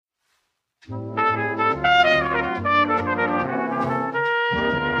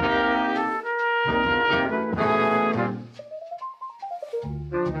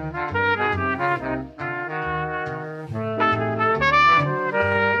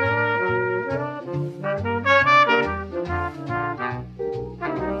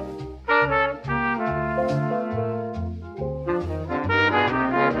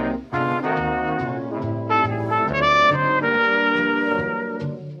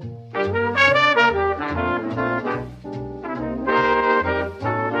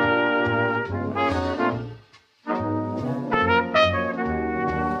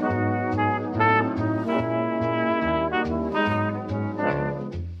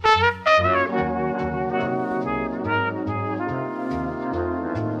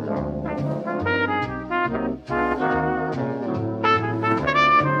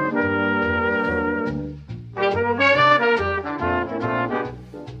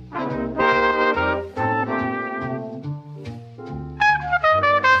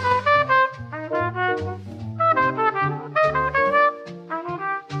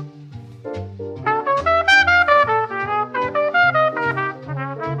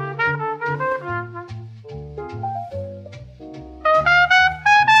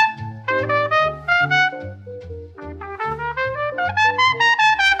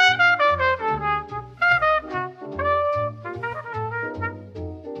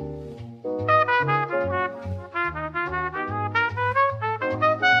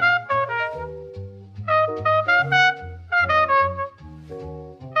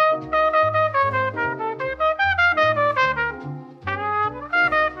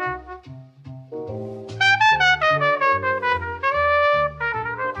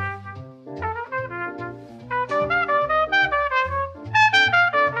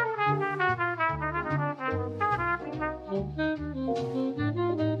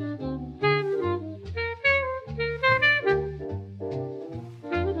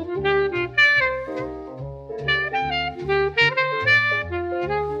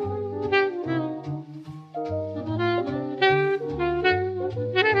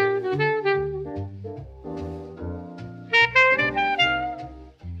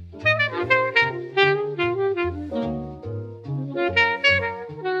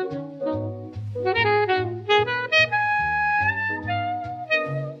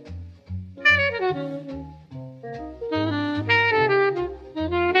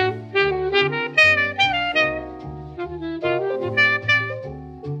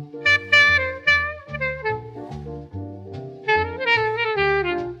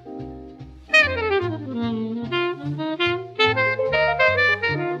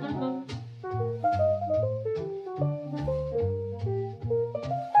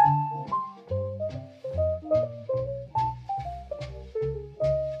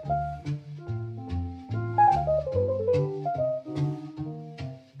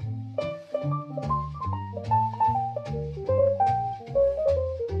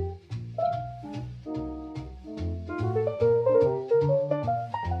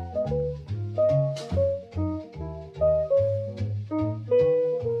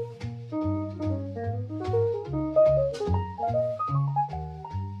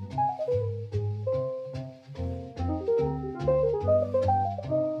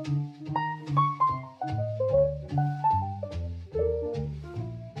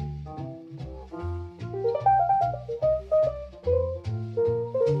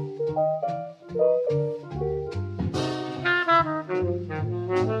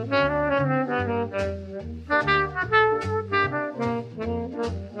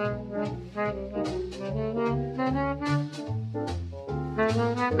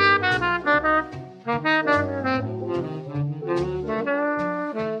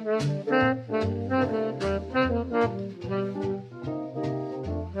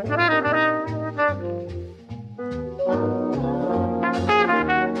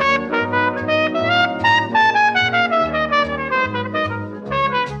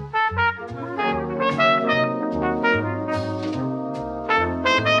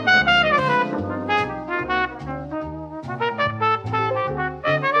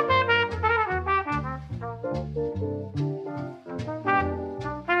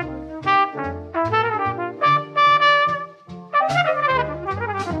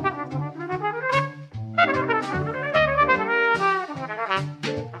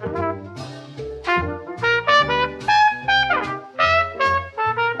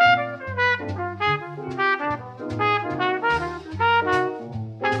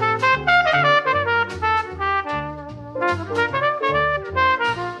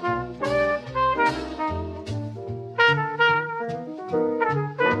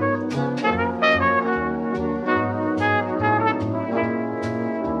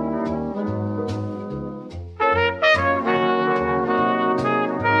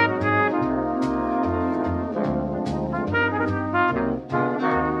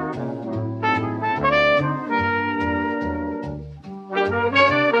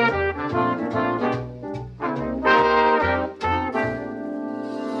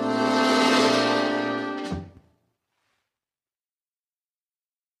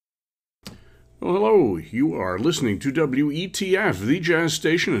Well, hello. You are listening to WETF, the jazz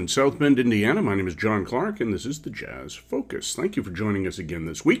station in South Bend, Indiana. My name is John Clark, and this is the Jazz Focus. Thank you for joining us again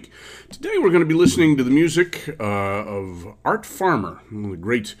this week. Today we're going to be listening to the music of Art Farmer, one of the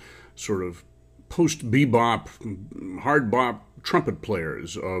great sort of post-bebop, hard bop trumpet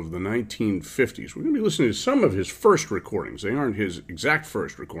players of the 1950s. We're going to be listening to some of his first recordings. They aren't his exact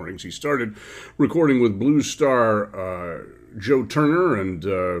first recordings. He started recording with blues star Joe Turner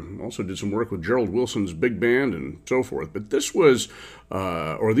and also did some work with Gerald Wilson's big band and so forth. But this was,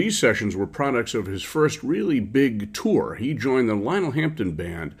 these sessions were products of his first really big tour. He joined the Lionel Hampton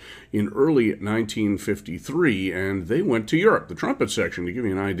Band in early 1953, and they went to Europe. The trumpet section, to give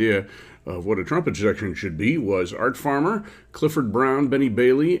you an idea of what a trumpet section should be, was Art Farmer, Clifford Brown, Benny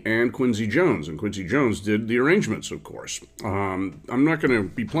Bailey, and Quincy Jones. And Quincy Jones did the arrangements, of course. I'm not going to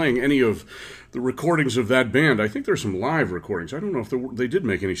be playing any of the recordings of that band. I think there's some live recordings. I don't know if they did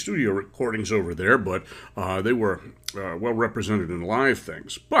make any studio recordings over there, but they were well represented in live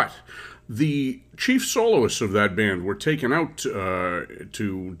things. But the chief soloists of that band were taken out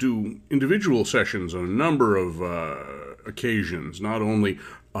to do individual sessions on a number of occasions, not only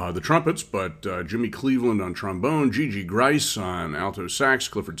the trumpets, but Jimmy Cleveland on trombone, Gigi Grice on alto sax,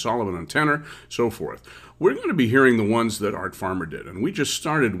 Clifford Sullivan on tenor, so forth. We're going to be hearing the ones that Art Farmer did, and we just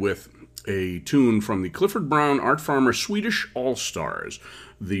started with a tune from the Clifford Brown Art Farmer Swedish All-Stars.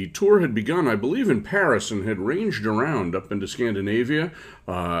 The tour had begun, I believe, in Paris and had ranged around up into Scandinavia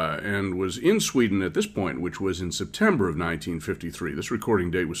and was in Sweden at this point, which was in September of 1953. This recording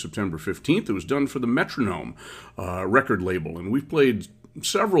date was September 15th. It was done for the Metronome record label, and we've played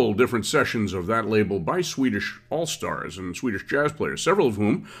several different sessions of that label by Swedish all-stars and Swedish jazz players, several of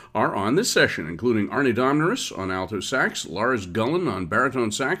whom are on this session, including Arne Domnerus on alto sax, Lars Gullen on baritone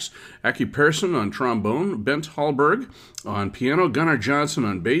sax, Aki Persson on trombone, Bent Hallberg on piano, Gunnar Johnson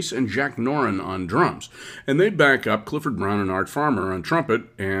on bass, and Jack Noren on drums. And they back up Clifford Brown and Art Farmer on trumpet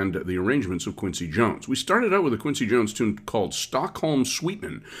and the arrangements of Quincy Jones. We started out with a Quincy Jones tune called Stockholm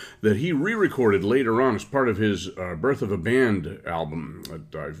Sweetenin' that he re-recorded later on as part of his Birth of a Band album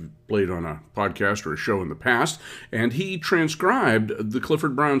that I've played on a podcast or a show in the past, and he transcribed the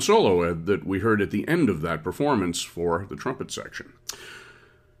Clifford Brown solo that we heard at the end of that performance for the trumpet section.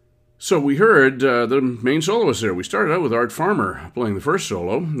 So we heard the main soloists there. We started out with Art Farmer playing the first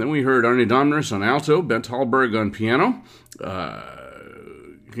solo. Then we heard Arne Domnerus on alto, Bent Hallberg on piano,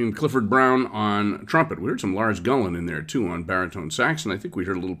 and Clifford Brown on trumpet. We heard some Lars Gullen in there too on baritone sax, and I think we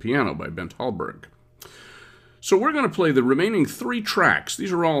heard a little piano by Bent Hallberg. So we're going to play the remaining three tracks.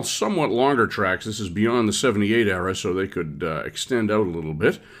 These are all somewhat longer tracks. This is beyond the 78 era, so they could extend out a little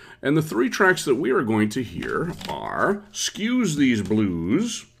bit. And the three tracks that we are going to hear are Skews These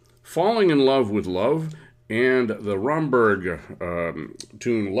Blues, Falling in Love with Love, and the Romberg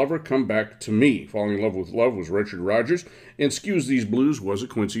tune Lover Come Back to Me. Falling in Love with Love was Richard Rodgers, and Skews These Blues was a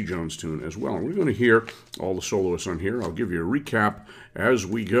Quincy Jones tune as well. And we're going to hear all the soloists on here. I'll give you a recap as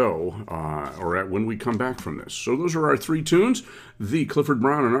we go, when we come back from this. So those are our three tunes, the Clifford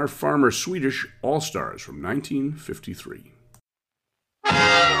Brown and Art Farmer Swedish All-Stars from 1953.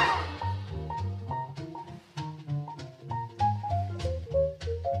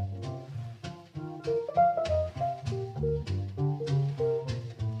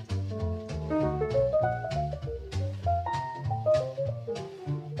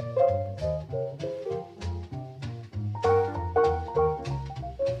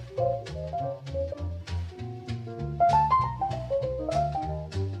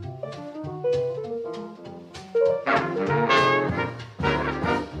 Thank you.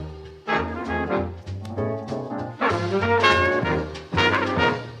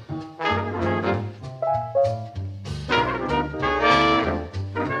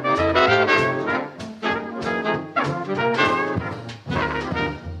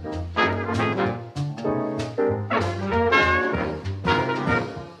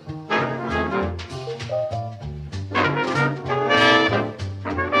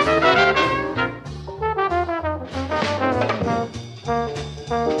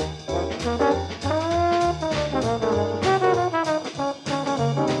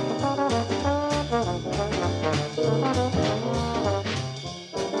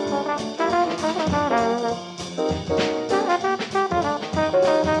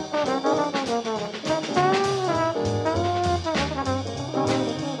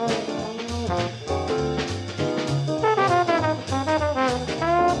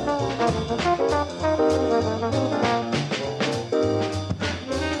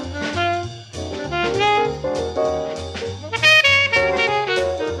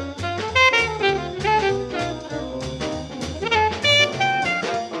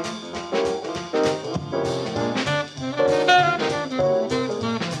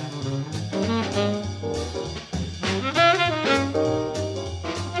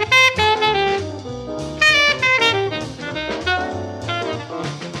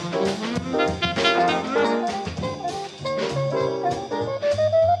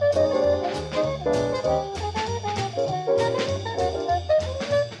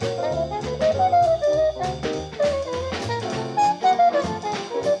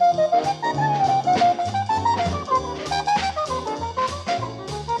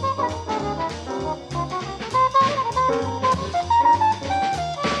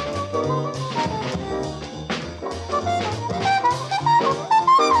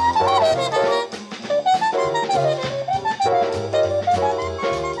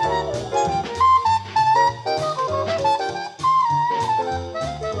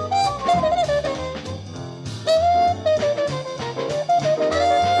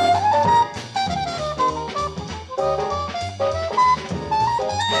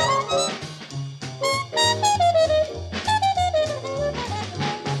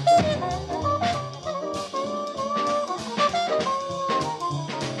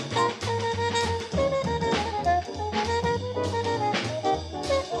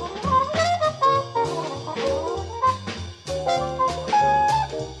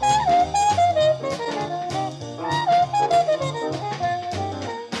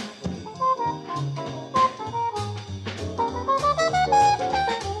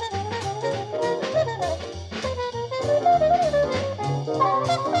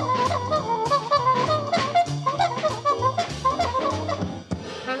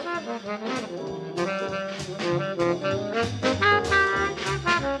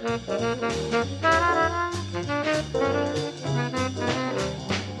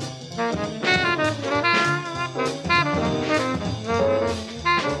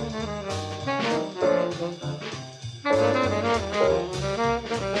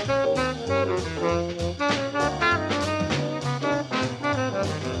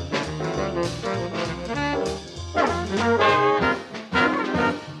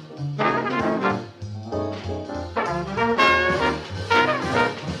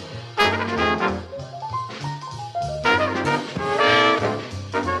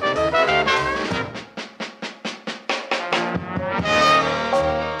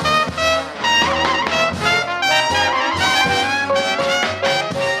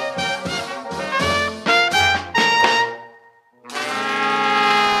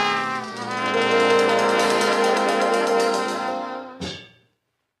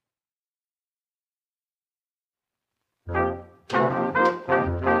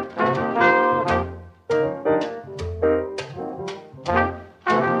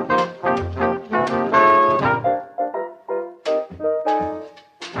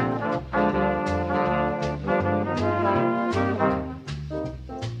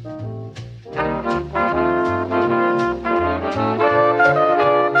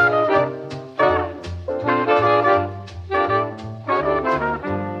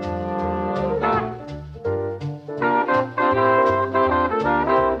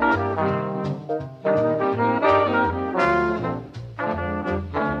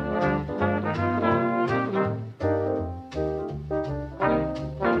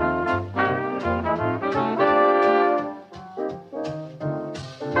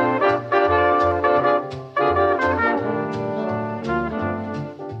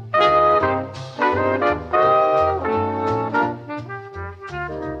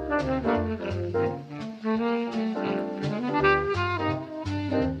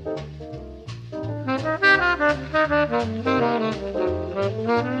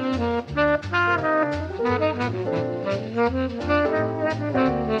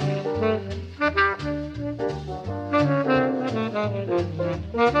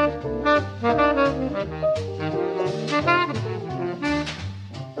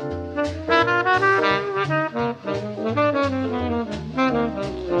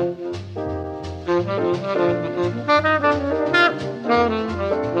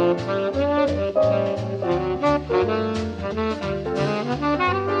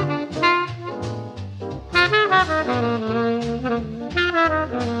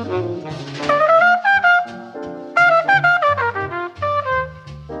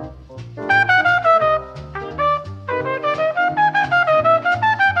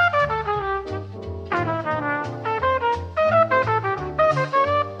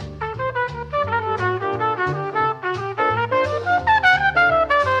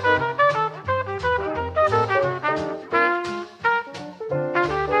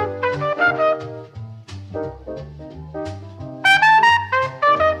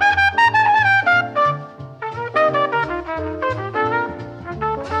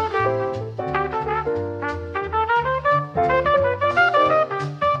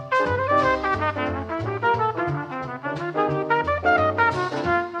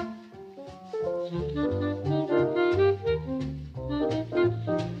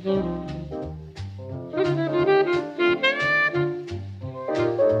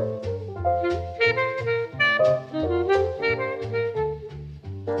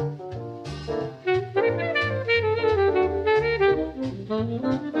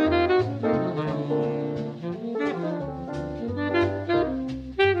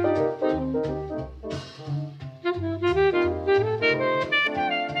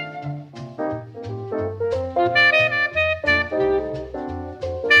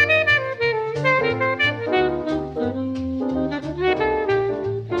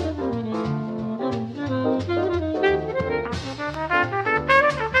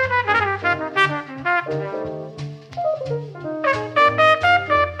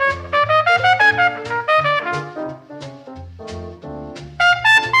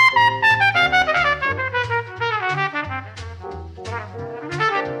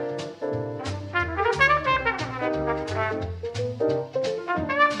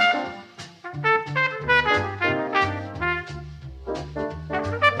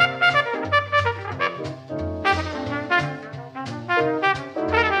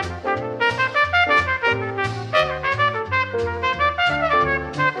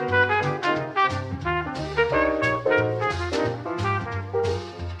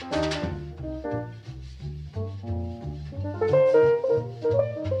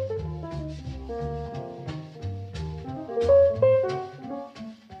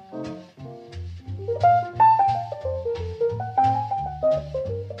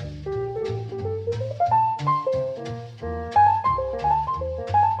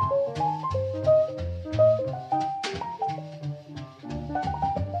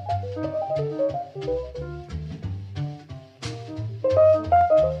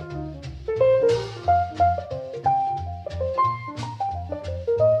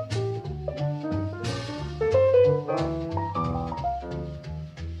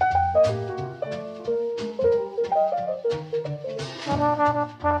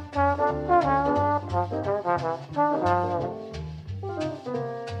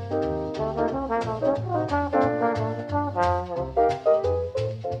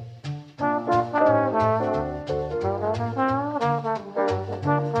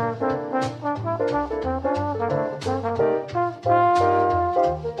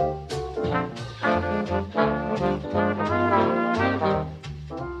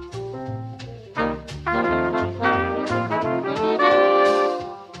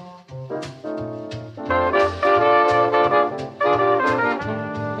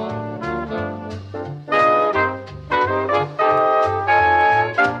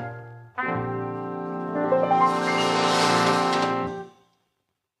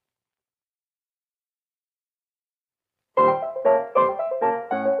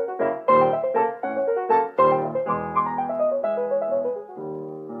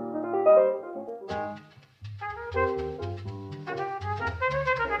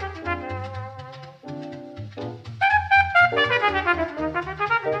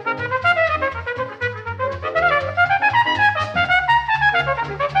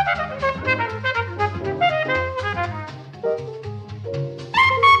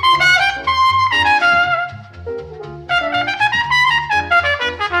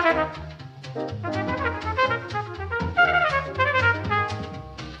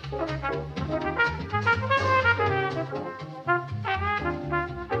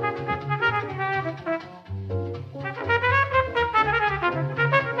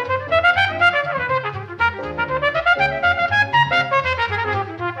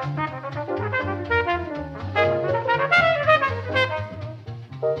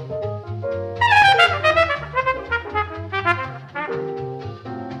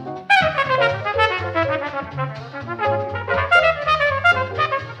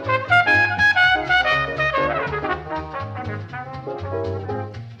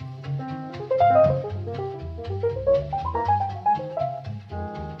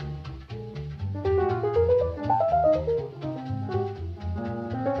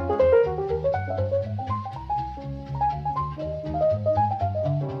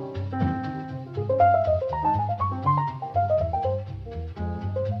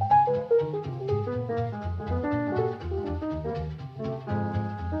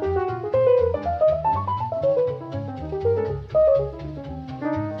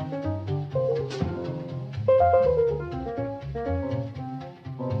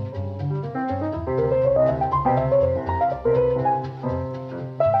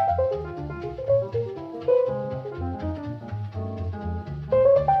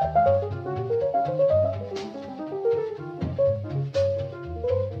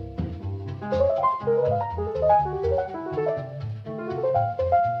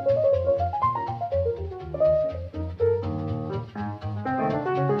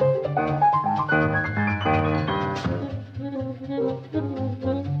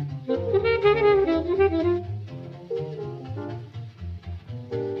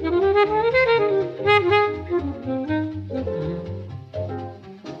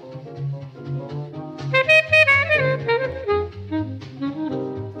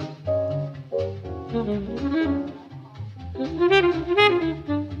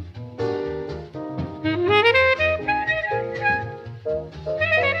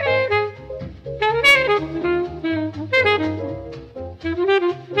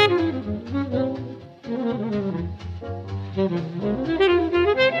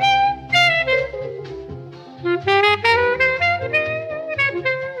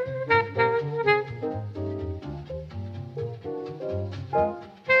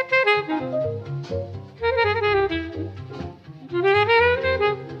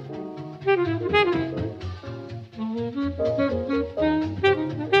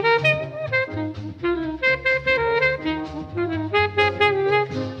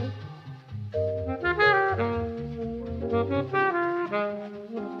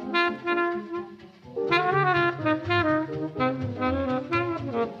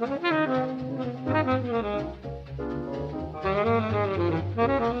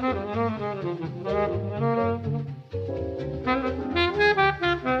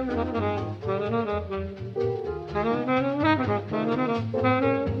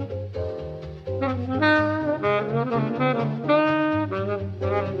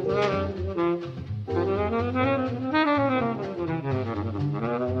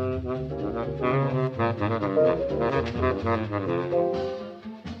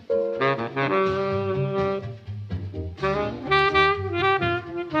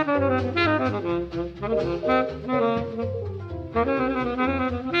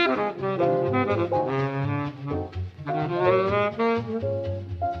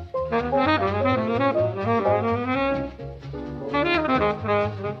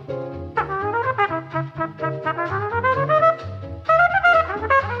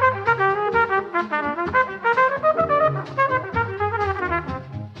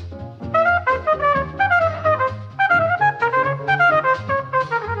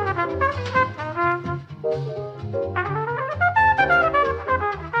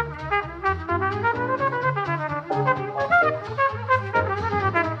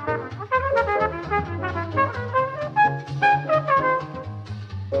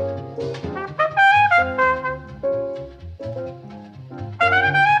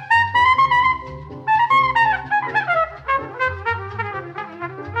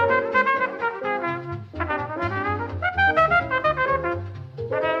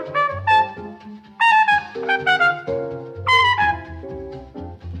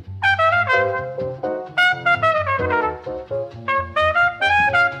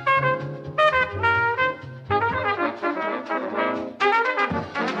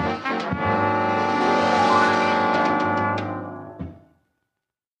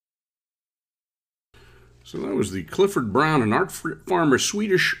 So that was the Clifford Brown and Art Farmer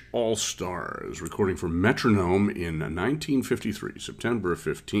Swedish All-Stars, recording for Metronome in 1953, September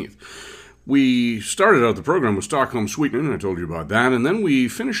 15th. We started out the program with Stockholm Sweetening, and I told you about that, and then we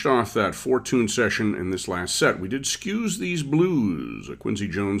finished off that four-tune session in this last set. We did Skews These Blues, a Quincy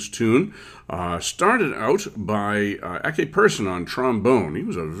Jones tune, started out by Eke Person on trombone. He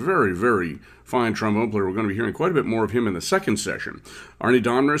was a very, very fine trombone player. We're going to be hearing quite a bit more of him in the second session. Arnie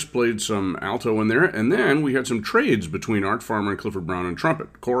Domnarus played some alto in there, and then we had some trades between Art Farmer and Clifford Brown on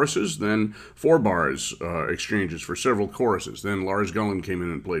trumpet. Choruses, then 4 bars exchanges for several choruses. Then Lars Gullen came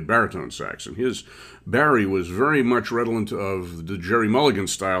in and played baritone sax, and his Barry was very much redolent of the Jerry Mulligan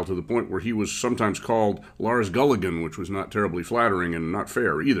style, to the point where he was sometimes called Lars Gulligan, which was not terribly flattering and not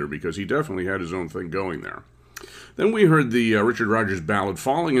fair either, because he definitely had his own thing going there. Then we heard the Richard Rodgers ballad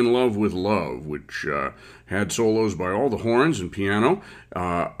Falling in Love with Love, which had solos by all the horns and piano.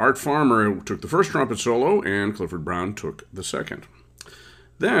 Art Farmer took the first trumpet solo, and Clifford Brown took the second.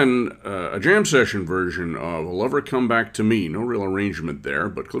 Then a jam session version of A Lover Come Back to Me. No real arrangement there,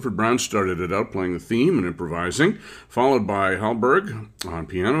 but Clifford Brown started it out playing the theme and improvising, followed by Hallberg on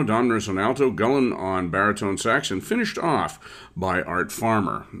piano, Domnarus on alto, Gullen on baritone sax, and finished off by Art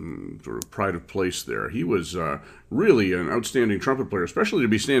Farmer. Sort of pride of place there. He was really an outstanding trumpet player, especially to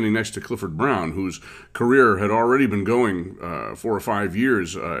be standing next to Clifford Brown, whose career had already been going 4 or 5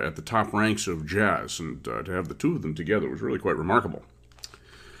 years at the top ranks of jazz, and to have the two of them together was really quite remarkable.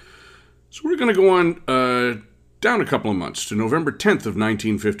 So we're going to go on down a couple of months to November 10th of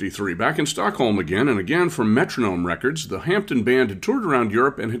 1953, back in Stockholm again, and again from Metronome Records. The Hampton Band had toured around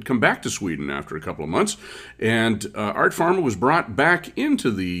Europe and had come back to Sweden after a couple of months, and Art Farmer was brought back into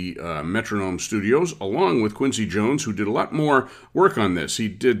the Metronome studios along with Quincy Jones, who did a lot more work on this. He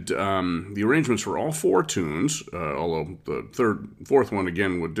did the arrangements for all 4 tunes, although the fourth one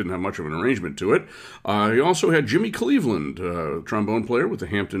again didn't have much of an arrangement to it. He also had Jimmy Cleveland, trombone player with the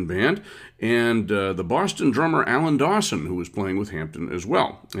Hampton Band, and the Boston drummer Alan Dawson, who was playing with Hampton as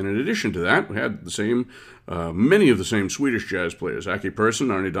well. And in addition to that, we had many of the same Swedish jazz players: Aki Persson,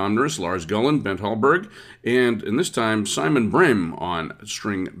 Arnie Domnarus, Lars Gullen, Bent Hallberg, and in this time, Simon Brehm on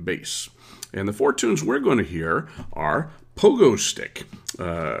string bass. And the 4 tunes we're going to hear are Pogo Stick,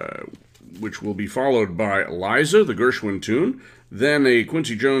 which will be followed by Liza, the Gershwin tune, then a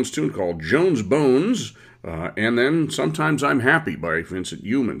Quincy Jones tune called Jones Bones, and then Sometimes I'm Happy by Vincent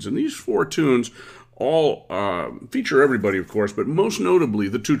Youmans. And these 4 tunes all feature everybody, of course, but most notably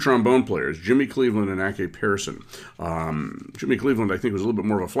the 2 trombone players, Jimmy Cleveland and Aki Persson. Jimmy Cleveland, I think, was a little bit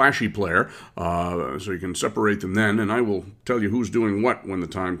more of a flashy player, so you can separate them then, and I will tell you who's doing what when the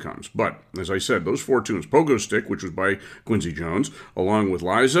time comes. But, as I said, those 4 tunes, Pogo Stick, which was by Quincy Jones, along with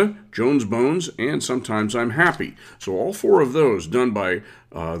Liza, Jones Bones, and Sometimes I'm Happy. So all 4 of those done by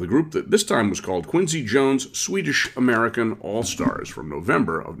the group that this time was called Quincy Jones Swedish-American All-Stars from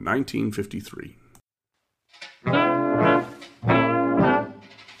November of 1953.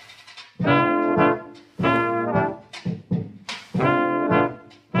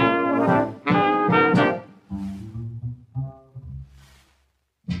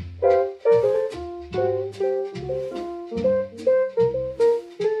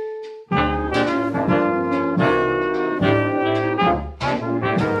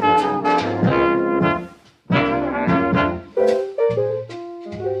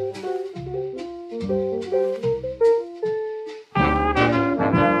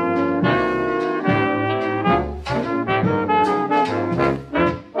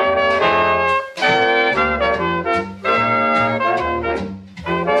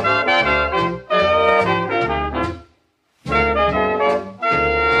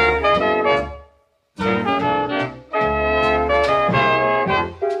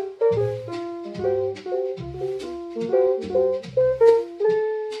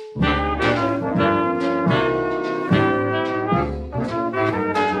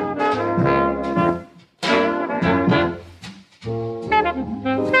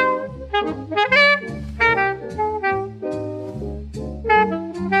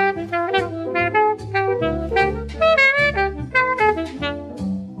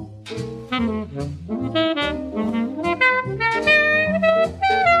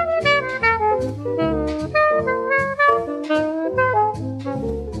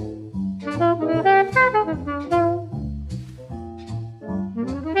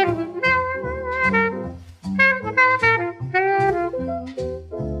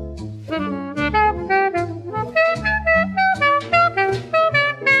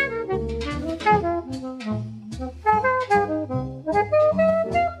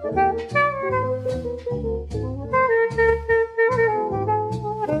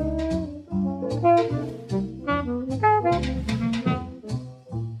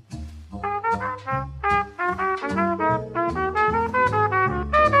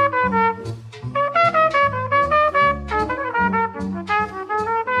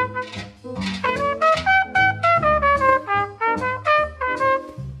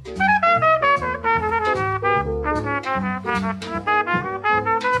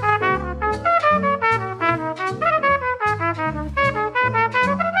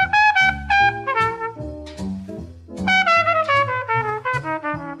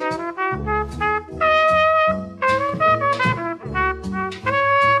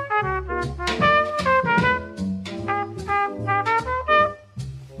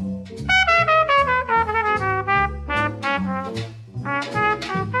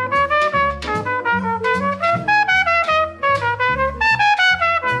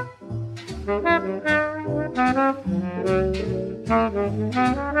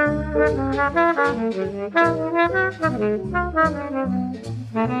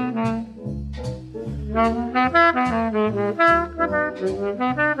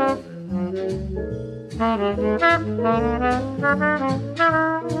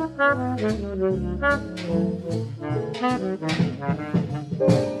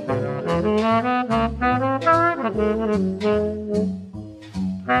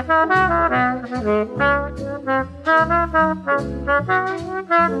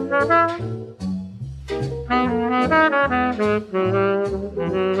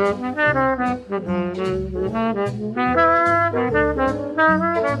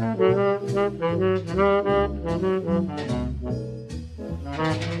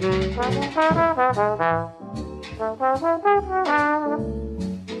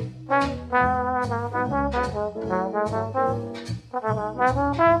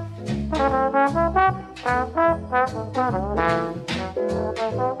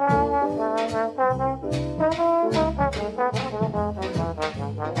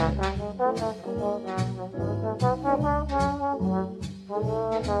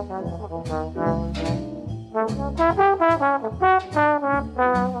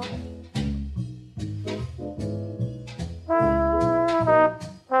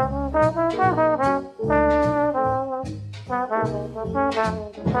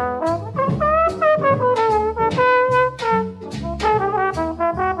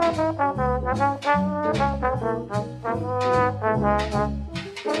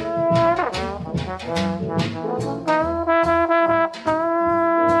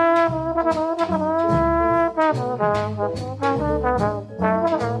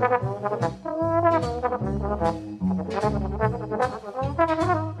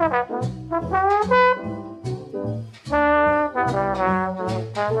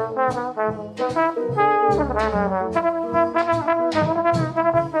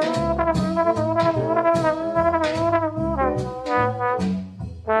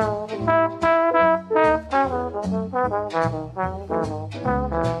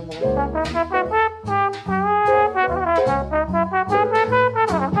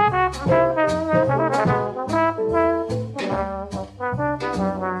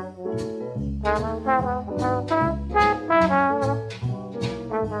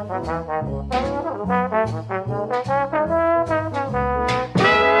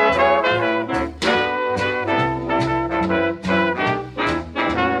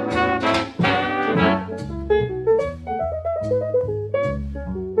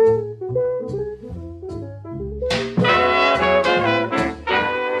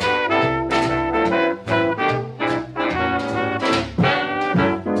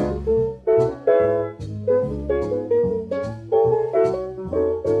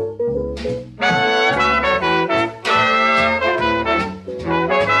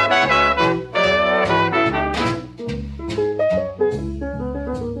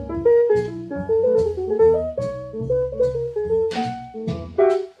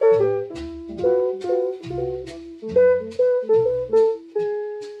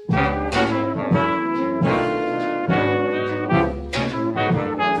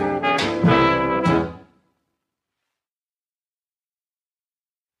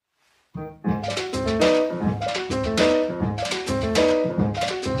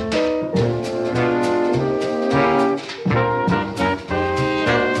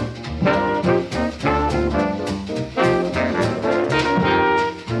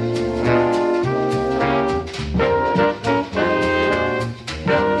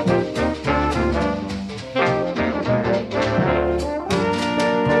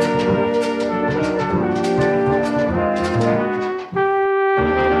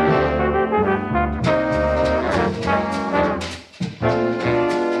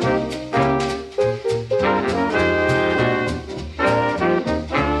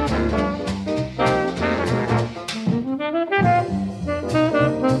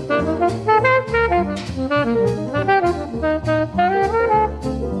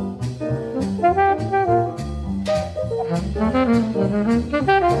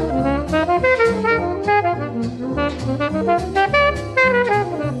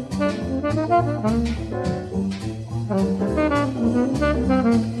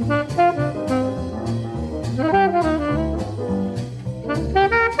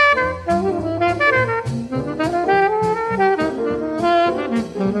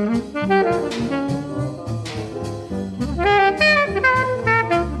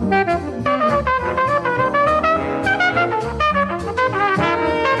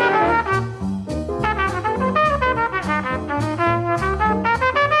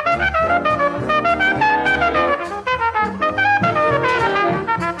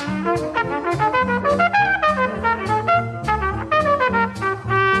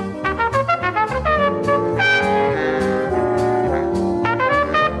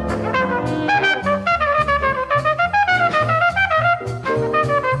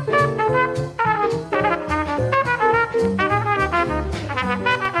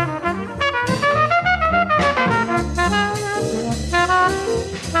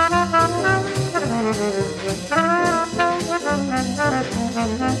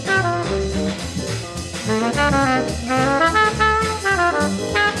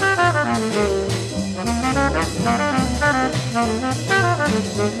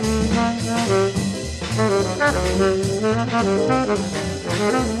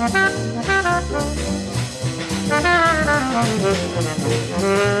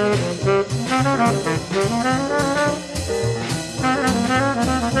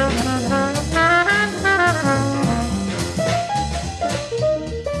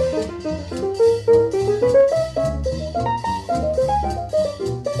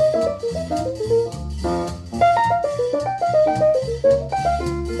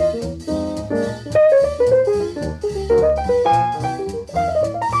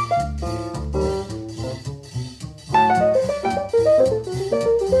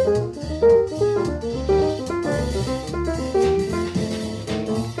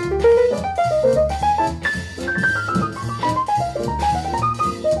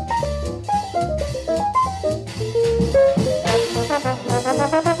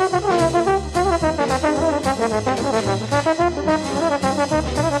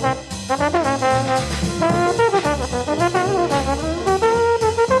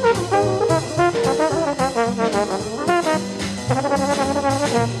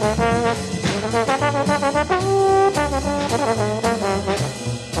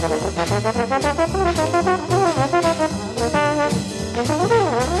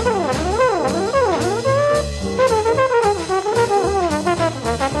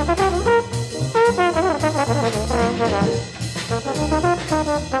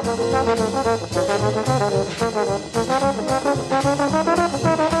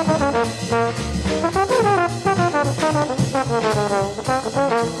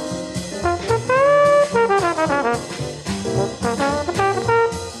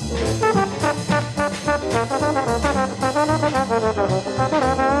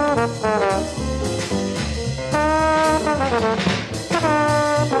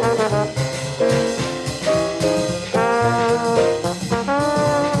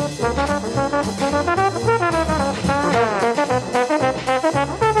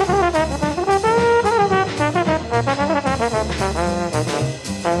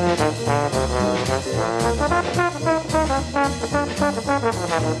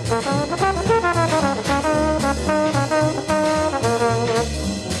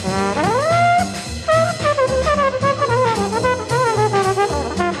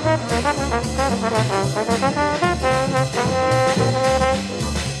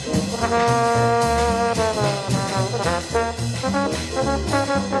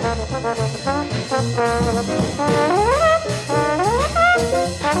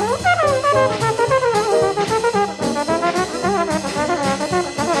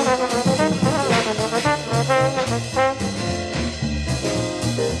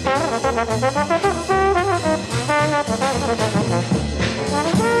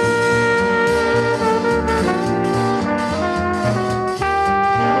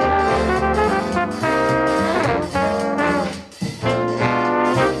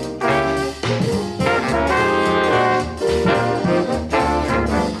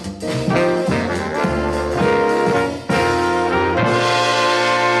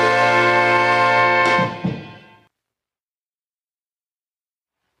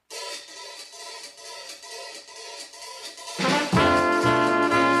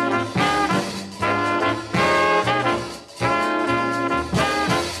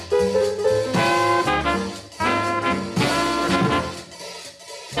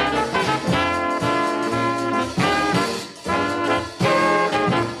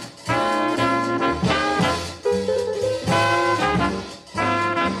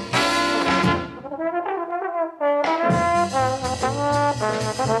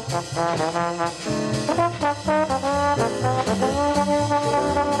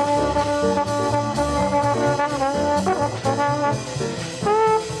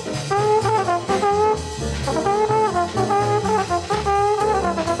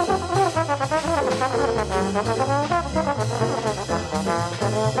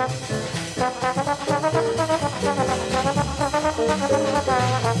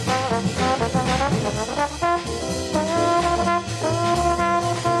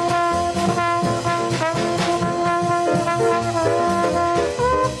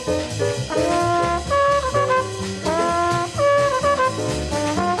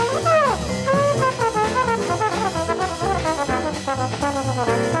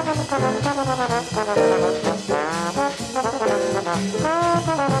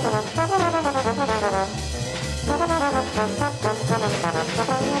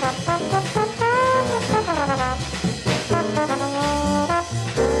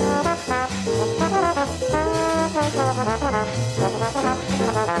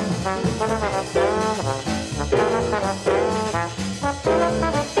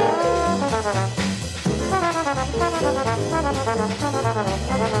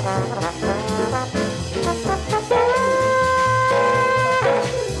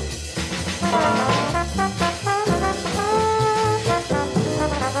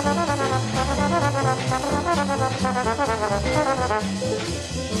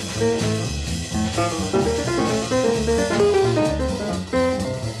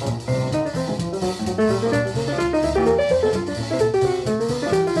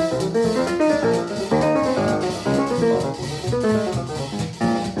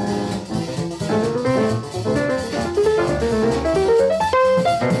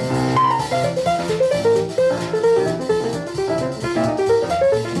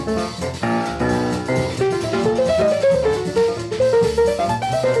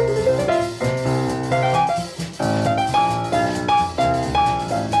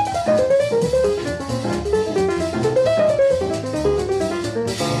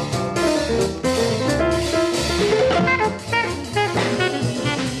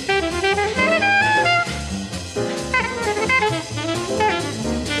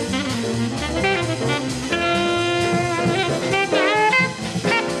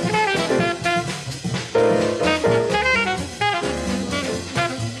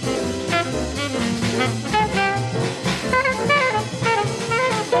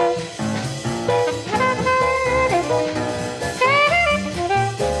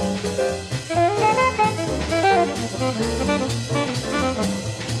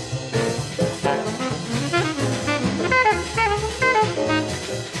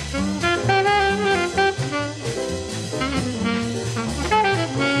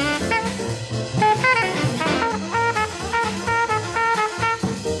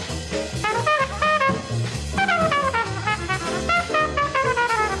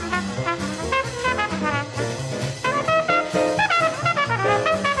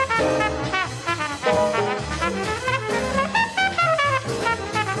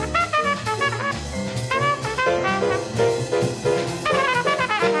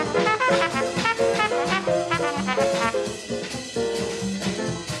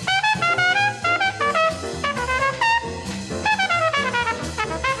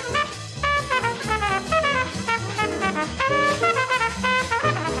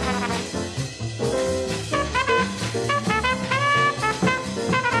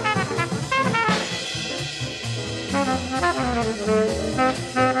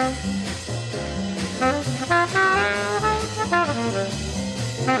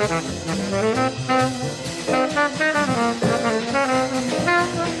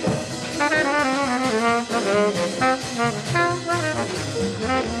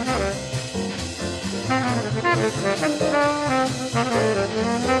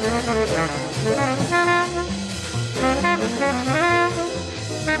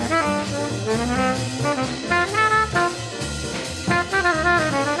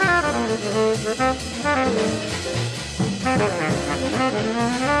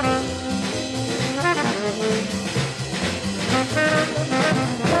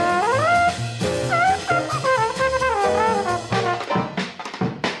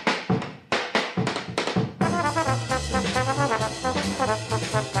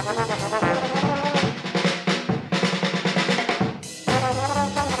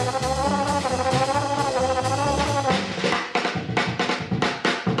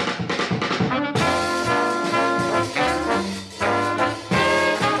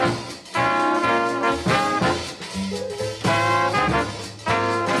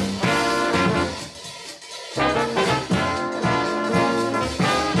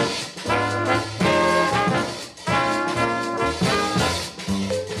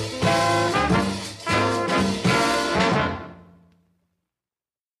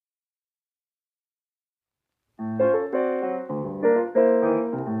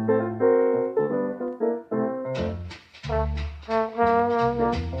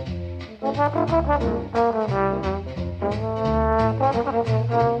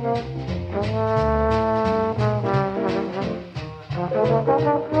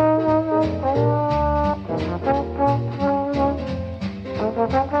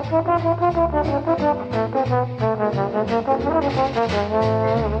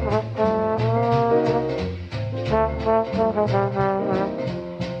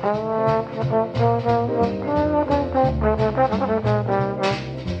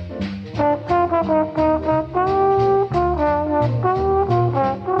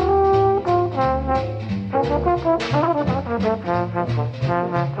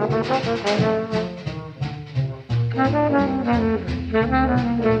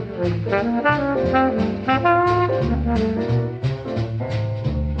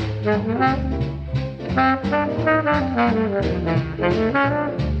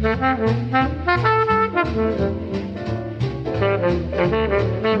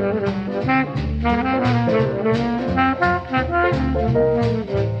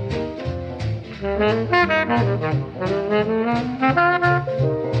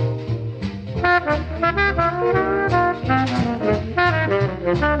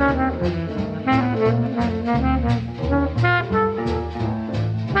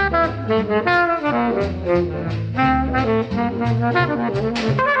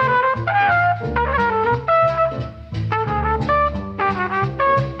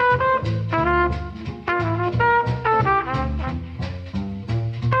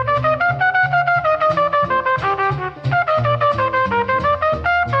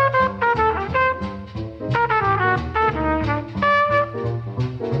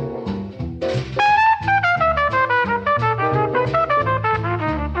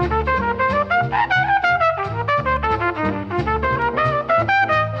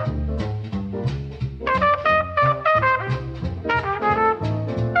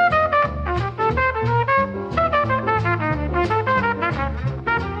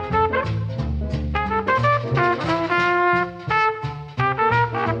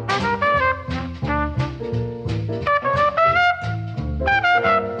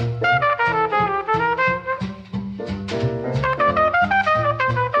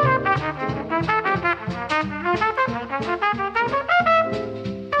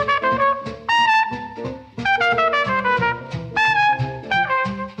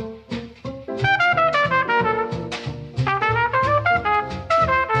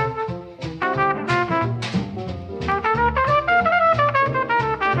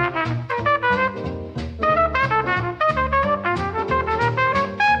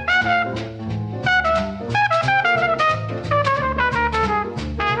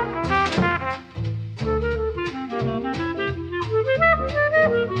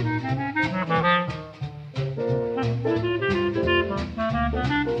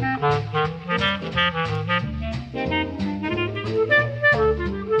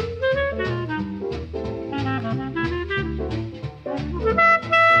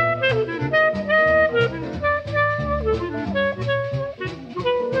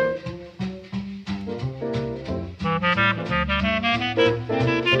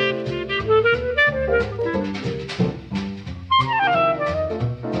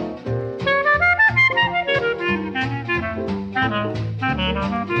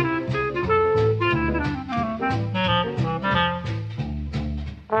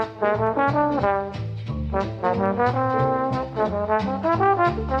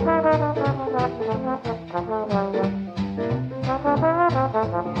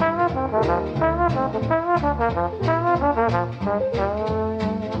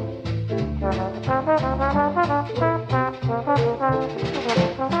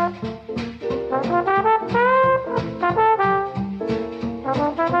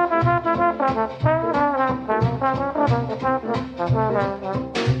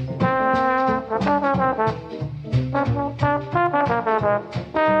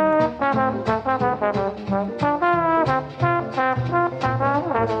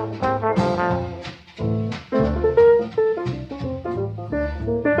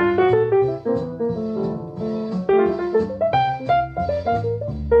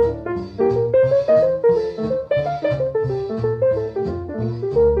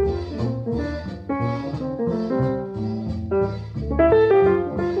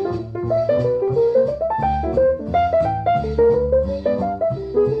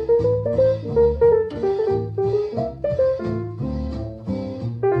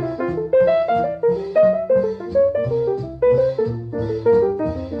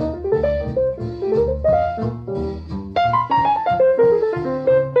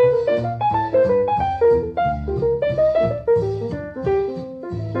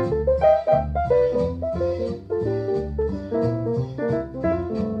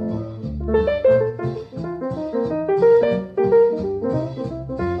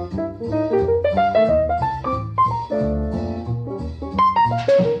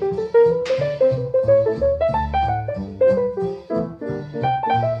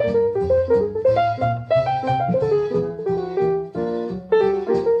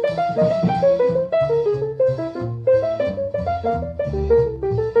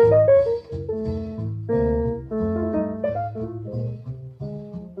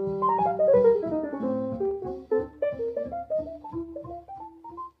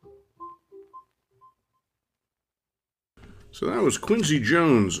 So that was Quincy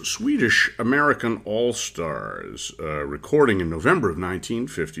Jones' Swedish-American All-Stars, recording in November of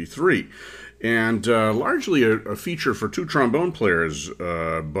 1953. And largely a feature for two trombone players,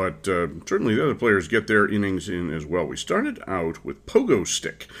 but certainly the other players get their innings in as well. We started out with Pogo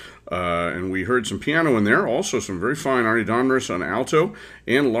Stick, and we heard some piano in there, also some very fine Arne Donneris on alto,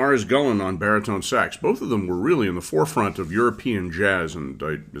 and Lars Gullen on baritone sax. Both of them were really in the forefront of European jazz, and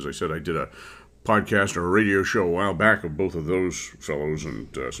as I said, I did a podcast or a radio show a while back of both of those fellows,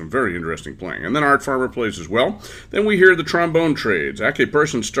 and some very interesting playing. And then Art Farmer plays as well. Then we hear the trombone trades. Ake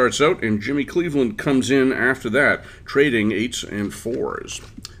Persson starts out, and Jimmy Cleveland comes in after that, trading 8s and 4s.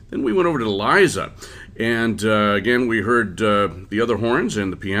 Then we went over to Liza, and again we heard the other horns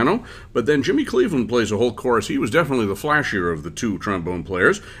and the piano, but then Jimmy Cleveland plays a whole chorus. He was definitely the flashier of the two trombone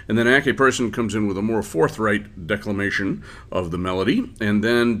players, and then Ake Persson comes in with a more forthright declamation of the melody, and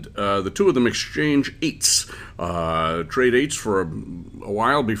then the two of them exchange 8s, trade 8s for a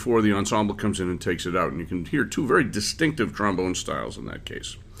while before the ensemble comes in and takes it out, and you can hear two very distinctive trombone styles in that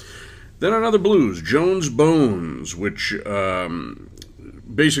case. Then another blues, Jones Bones, which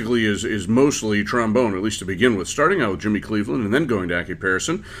basically is mostly trombone, at least to begin with, starting out with Jimmy Cleveland and then going to Ake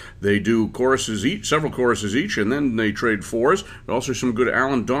Persson. They do choruses each, several choruses each, and then they trade 4s. Also some good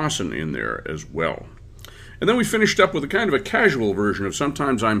Alan Dawson in there as well. And then we finished up with a kind of a casual version of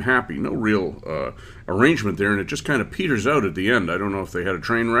Sometimes I'm Happy. No real arrangement there, and it just kind of peters out at the end. I don't know if they had a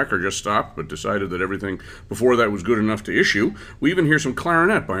train wreck or just stopped, but decided that everything before that was good enough to issue. We even hear some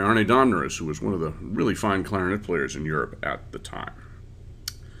clarinet by Arne Donneris, who was one of the really fine clarinet players in Europe at the time.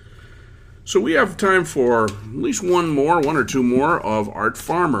 So we have time for at least one or two more of Art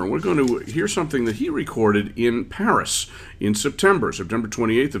Farmer. We're going to hear something that he recorded in Paris in September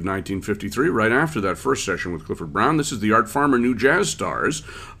 28th of 1953, right after that first session with Clifford Brown. This is the Art Farmer New Jazz Stars,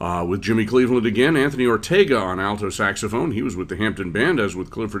 with Jimmy Cleveland again, Anthony Ortega on alto saxophone. He was with the Hampton Band, as with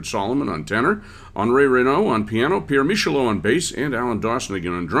Clifford Solomon on tenor, Henri Renaud on piano, Pierre Michelot on bass, and Alan Dawson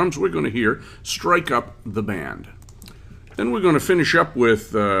again on drums. We're going to hear Strike Up the Band. Then we're going to finish up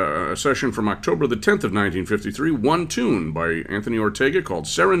with a session from October the 10th of 1953, one tune by Anthony Ortega called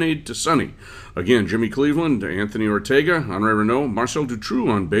Serenade to Sunny. Again, Jimmy Cleveland, Anthony Ortega, Henri Renaud, Marcel Dutroux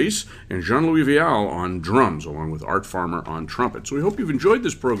on bass, and Jean-Louis Vial on drums, along with Art Farmer on trumpet. So we hope you've enjoyed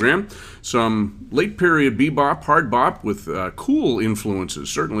this program. Some late period bebop, hard bop with cool influences,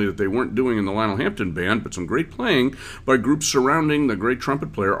 certainly that they weren't doing in the Lionel Hampton Band, but some great playing by groups surrounding the great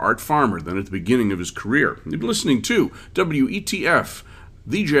trumpet player Art Farmer, then at the beginning of his career. You've been listening to WETF,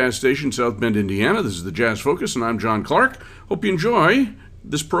 the jazz station, South Bend, Indiana. This is the Jazz Focus, and I'm John Clark. Hope you enjoy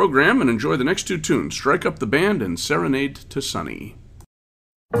this program and enjoy the next two tunes, Strike Up the Band and Serenade to Sunny.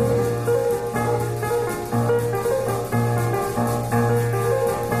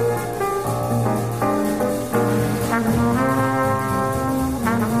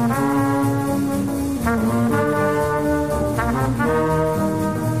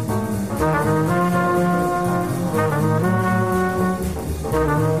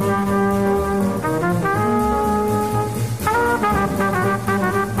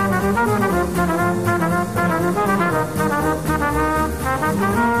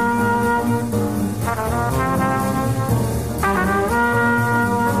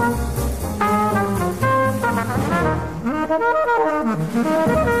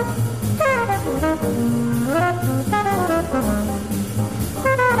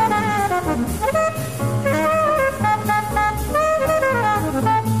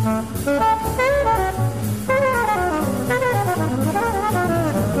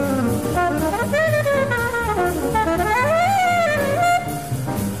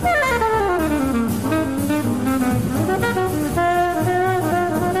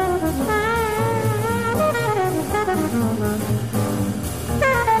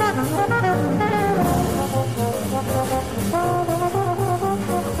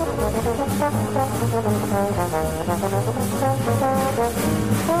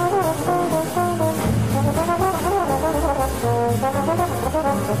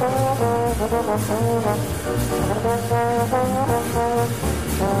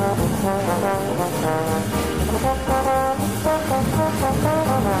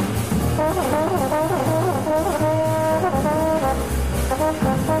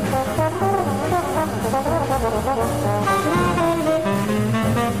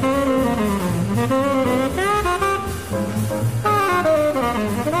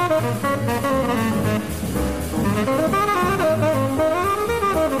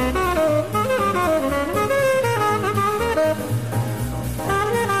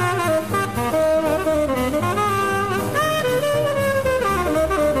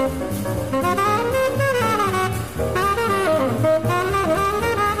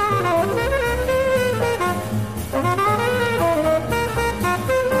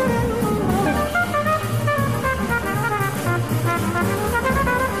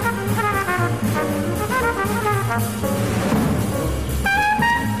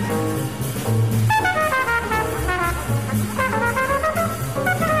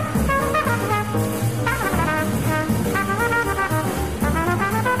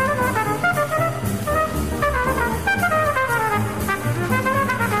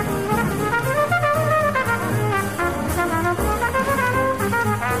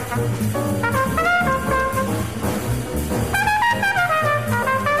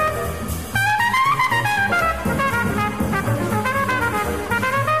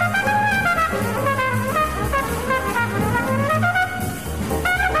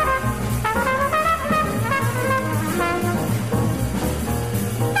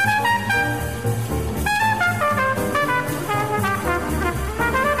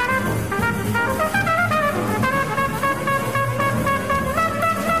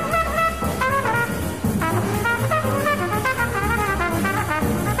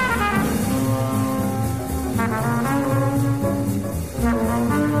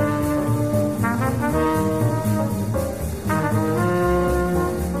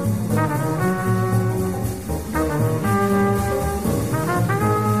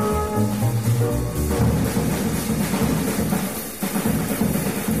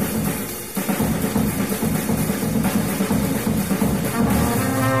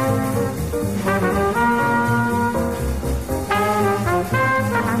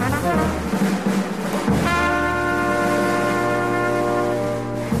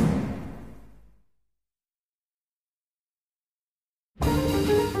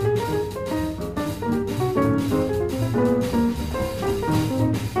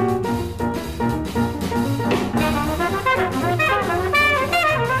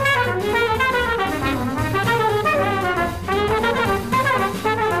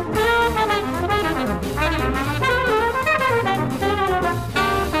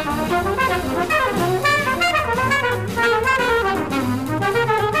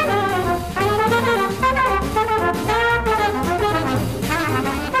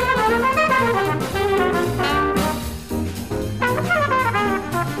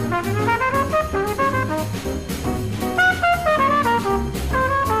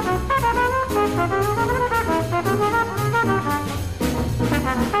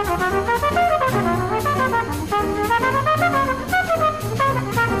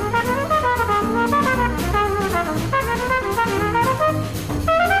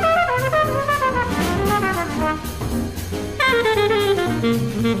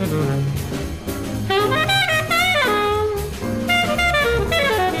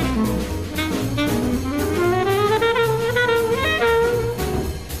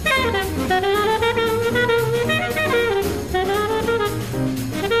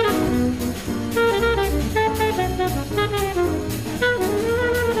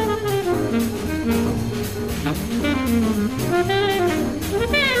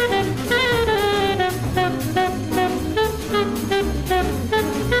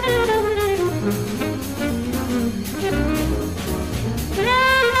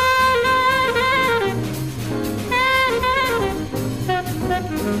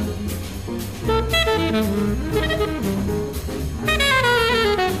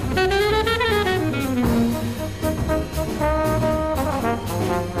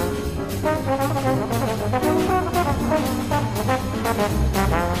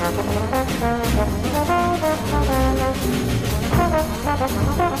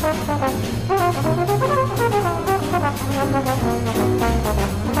 Thank you.